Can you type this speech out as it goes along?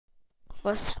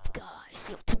What's up,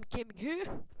 guys? Ultimate Gaming here,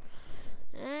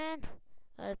 and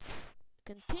let's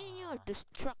continue our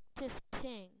destructive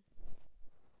thing.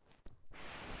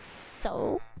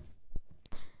 So,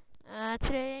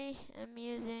 today I'm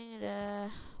using the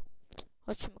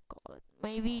whatchamacallit,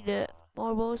 maybe the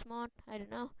Morbos mod. I don't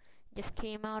know. Just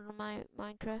came out on my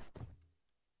Minecraft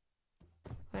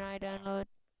when I download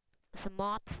some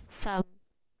mods.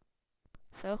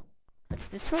 So let's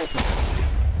destroy it.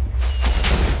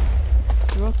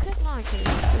 The rocket launcher is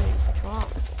very strong.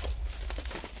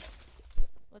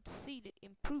 Let's see the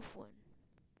improved one.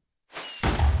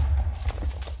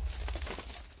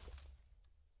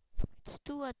 Let's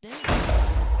do it then.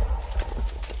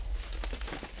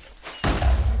 I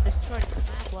can destroy the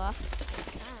command block. I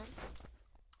can't.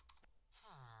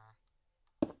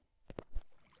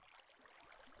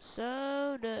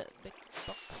 So the big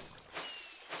box.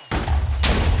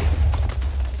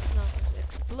 It's not as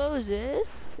explosive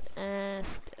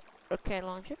as the rocket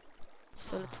launcher.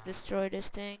 So let's destroy this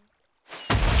thing.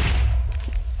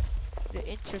 The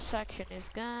intersection is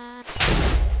gone.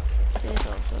 This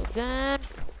also gone.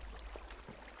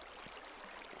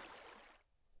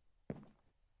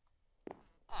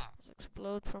 Let's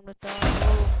explode from the top.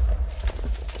 Oh.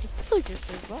 The villager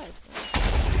survived.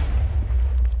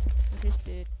 What is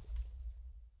this?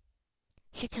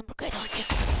 Shoot some rocket launcher.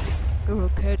 The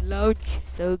rocket launch,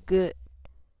 so good.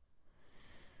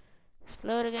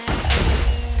 Explode again.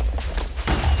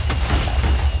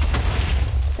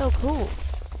 So cool.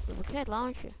 The rocket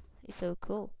launcher is so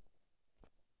cool.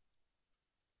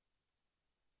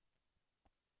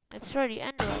 Let's try the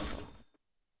end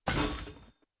rifle.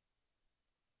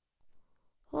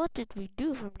 What did we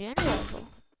do from the end rifle?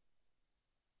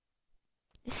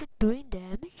 Is it doing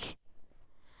damage?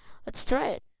 Let's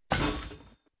try it.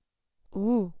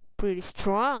 Ooh, pretty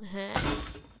strong, huh?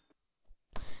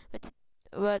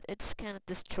 But it's cannot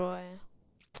destroy.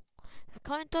 The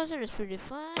coin tosser is pretty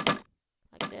fun,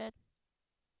 like that.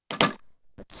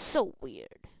 But so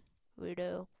weird,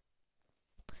 weirdo.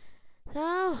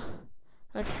 So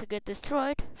let's get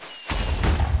destroyed.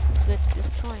 Let's get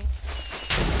destroying.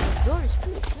 The door is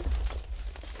pretty tough.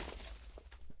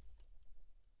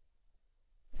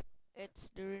 It's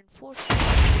the reinforcement.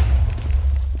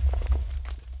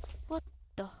 What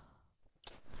the?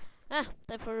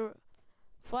 Time for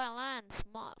file lands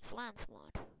mod.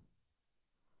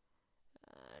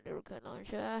 The rocket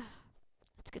launcher.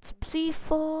 Let's get some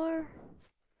C4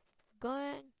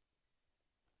 going.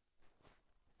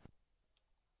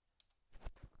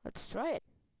 Let's try it.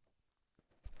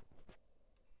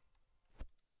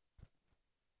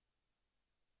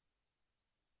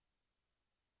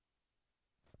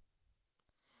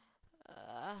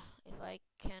 If I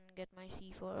can get my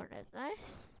C4, that's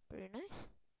nice. Pretty nice.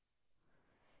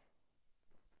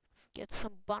 Get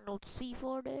some bundled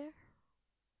C4 there.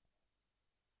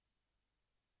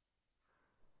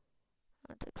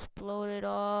 Let's explode it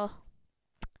all.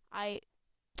 I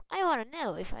wanna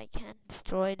know if I can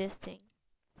destroy this thing.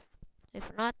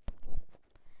 If not,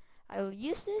 I will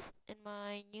use this in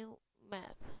my new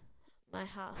map, my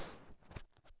house.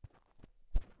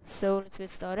 So let's get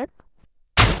started.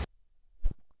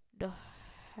 The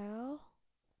hell?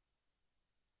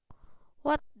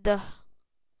 What the?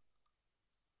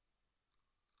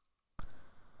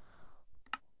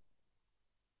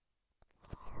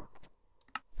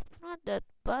 Not that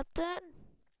button.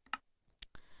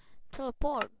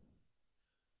 Teleport.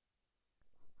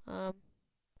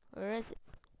 Where is it?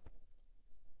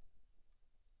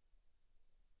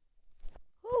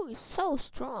 Oh, it's so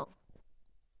strong.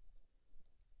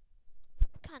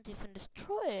 Can't even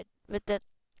destroy it with that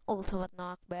ultimate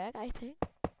knockback, I think.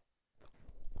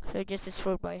 So just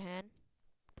destroy by hand.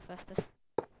 The fastest.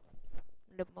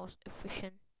 The most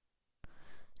efficient.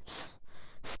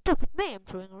 Stupid me, I'm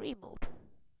throwing a remote.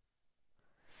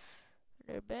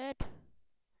 They're bad.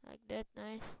 Like that,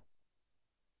 nice.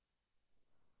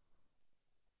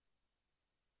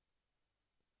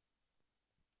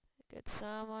 Get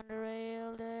some on the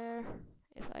rail there.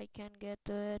 If I can get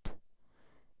to it.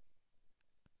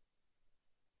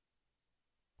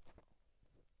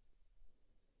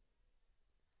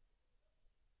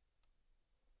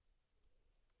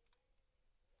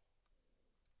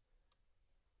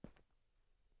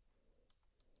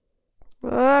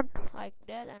 Run like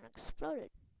that and exploded.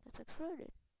 Let's explode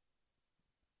it.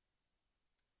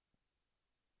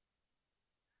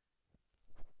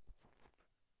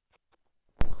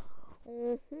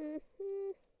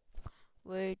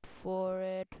 Wait for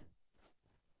it.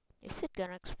 Is it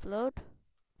gonna explode?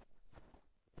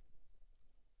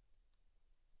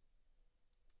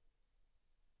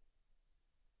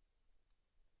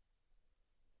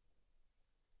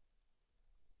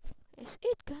 Is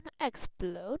it gonna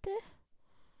explode?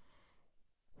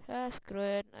 Screw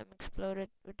it, I'm exploded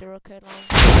with the rocket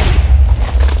launcher.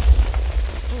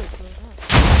 Oh, it's really nice.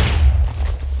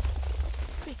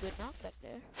 Pretty good knockback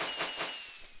there.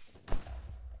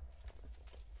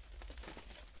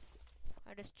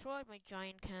 I destroyed my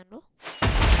giant candle.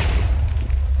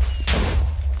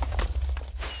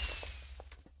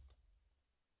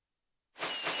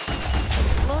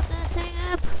 Load that thing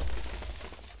up.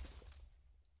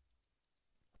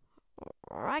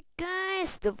 Alright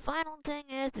guys, the final thing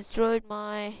is destroyed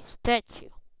my statue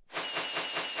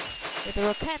with a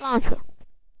rocket launcher.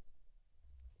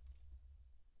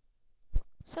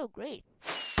 So great.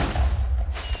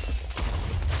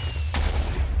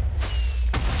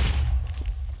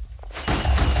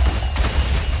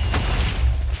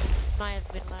 Might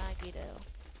have been laggy though.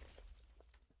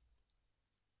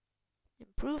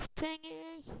 Improved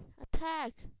thingy.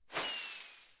 Attack.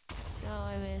 No,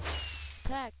 I missed.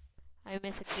 Attack. I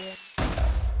miss again.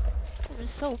 That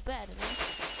was so bad, man.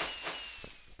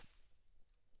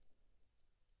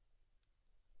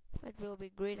 That will be a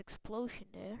great explosion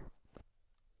there.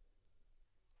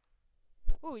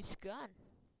 Oh, it's gone.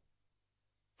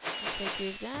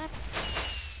 It's gone.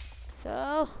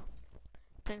 So,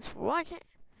 thanks for watching.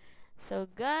 So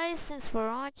guys, thanks for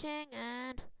watching,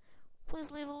 and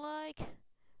please leave a like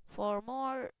for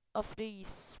more of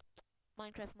these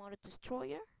Minecraft modded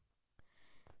destroyer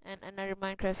and another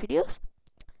Minecraft videos,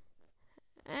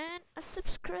 and a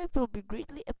subscribe will be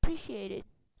greatly appreciated.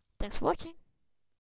 Thanks for watching.